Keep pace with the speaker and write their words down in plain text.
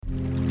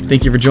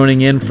Thank you for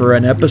joining in for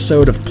an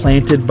episode of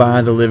Planted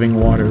by the Living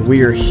Water.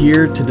 We are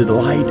here to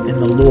delight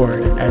in the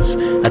Lord as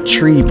a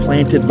tree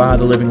planted by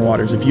the living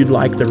waters. If you'd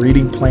like the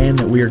reading plan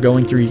that we are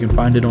going through, you can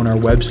find it on our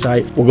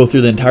website. We'll go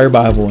through the entire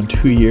Bible in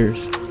 2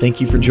 years. Thank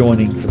you for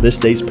joining for this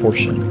day's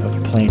portion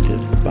of Planted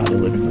by the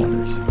Living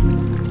Waters.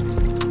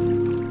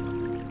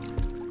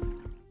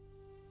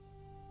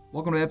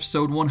 Welcome to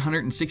episode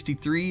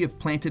 163 of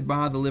Planted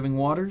by the Living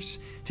Waters.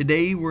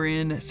 Today we're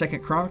in 2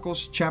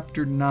 Chronicles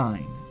chapter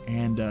 9.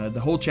 And the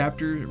whole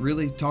chapter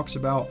really talks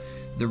about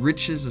the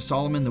riches of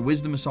Solomon, the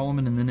wisdom of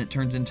Solomon, and then it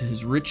turns into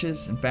his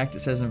riches. In fact,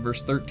 it says in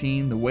verse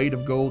 13, the weight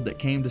of gold that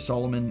came to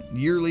Solomon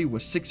yearly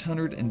was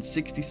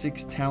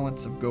 666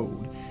 talents of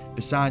gold,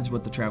 besides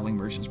what the traveling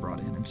merchants brought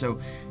in. And so,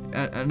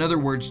 in other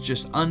words,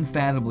 just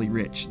unfathomably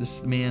rich.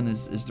 This man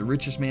is the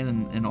richest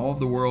man in all of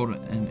the world,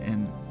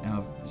 and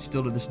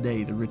still to this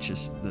day, the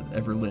richest that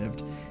ever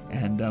lived.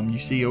 And you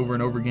see over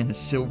and over again his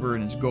silver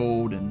and his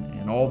gold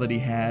and all that he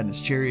had, and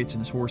his chariots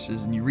and his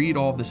horses. And you read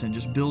all of this and it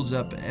just builds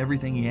up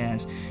everything he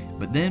has.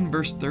 But then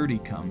verse 30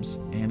 comes,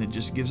 and it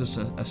just gives us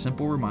a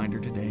simple reminder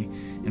today.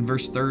 In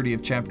verse 30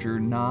 of chapter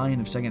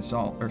 9 of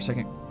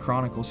 2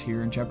 Chronicles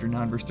here, in chapter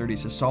 9, verse 30, it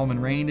says,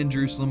 Solomon reigned in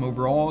Jerusalem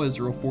over all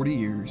Israel 40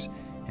 years.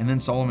 And then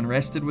Solomon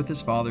rested with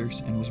his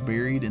fathers and was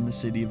buried in the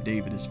city of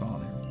David his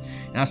father.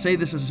 And I say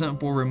this as a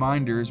simple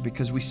reminder is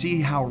because we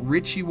see how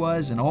rich he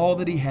was and all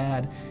that he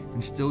had,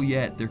 and still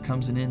yet there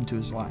comes an end to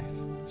his life.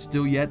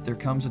 Still yet there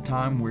comes a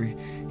time where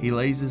he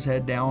lays his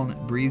head down,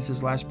 breathes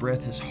his last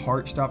breath, his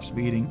heart stops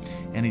beating,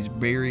 and he's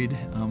buried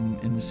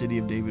in the city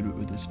of David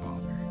with his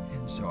father.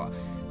 And so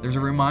there's a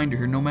reminder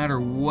here, no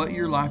matter what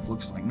your life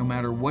looks like, no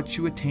matter what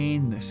you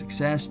attain, the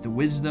success, the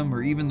wisdom,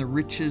 or even the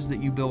riches that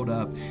you build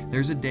up,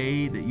 there's a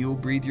day that you'll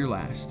breathe your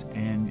last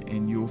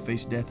and you'll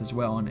face death as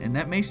well. And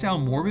that may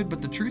sound morbid,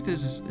 but the truth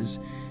is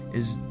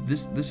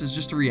this is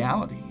just a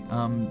reality.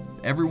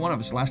 Every one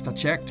of us, last I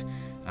checked,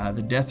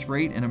 the death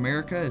rate in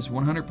America is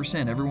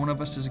 100%. Every one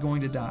of us is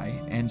going to die.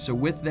 And so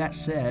with that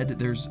said,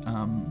 there's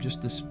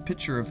just this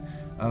picture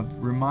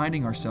of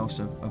reminding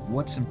ourselves of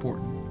what's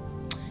important.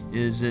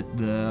 Is it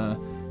the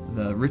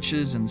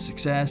riches and the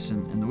success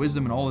and the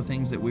wisdom and all the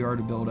things that we are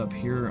to build up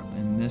here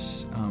in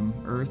this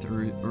earth,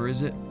 or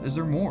is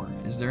there more?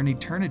 Is there an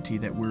eternity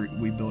that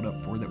we build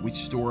up for, that we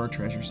store our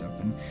treasures up?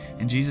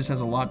 And Jesus has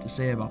a lot to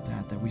say about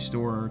that we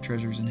store our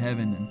treasures in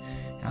heaven,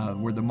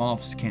 and where the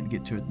moths can't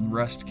get to it and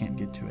rust can't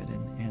get to it,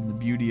 and the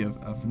beauty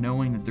of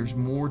knowing that there's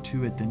more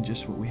to it than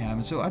just what we have.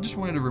 And so I just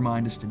wanted to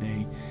remind us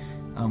today,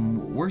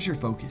 where's your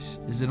focus?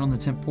 Is it on the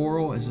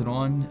temporal? Is it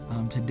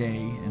on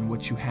today and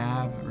what you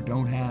have or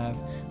don't have,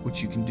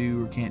 what you can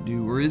do or can't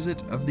do? Or is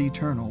it of the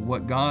eternal,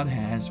 what God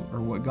has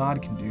or what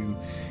God can do,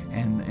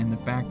 and the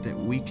fact that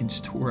we can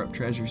store up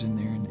treasures in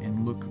there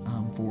and look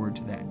forward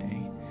to that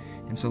day?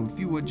 And so if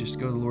you would just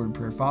go to the Lord in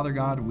prayer. Father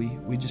God,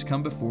 we just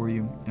come before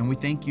you, and we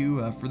thank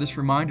you for this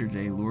reminder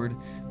today, Lord.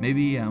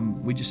 Maybe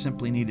we just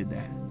simply needed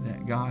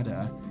that God,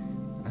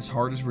 as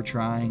hard as we're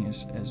trying,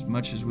 as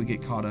much as we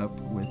get caught up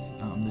with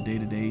the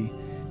day-to-day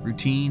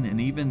routine and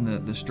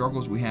even the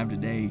struggles we have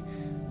today,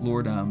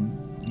 Lord,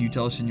 you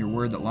tell us in your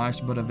word that life's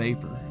but a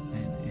vapor,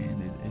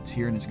 and it's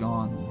here and it's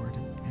gone, Lord.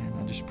 And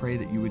I just pray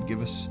that you would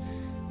give us,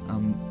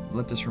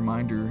 let this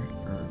reminder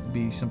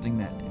be something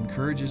that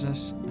encourages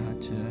us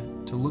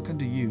to look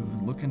unto you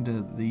and look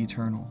into the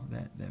eternal,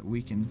 that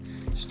we can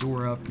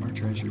store up our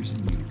treasures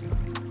in you,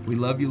 God. We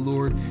love you,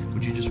 Lord.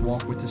 Would you just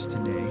walk with us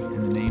today?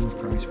 In the name of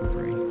Christ we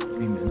pray.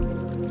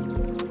 Amen.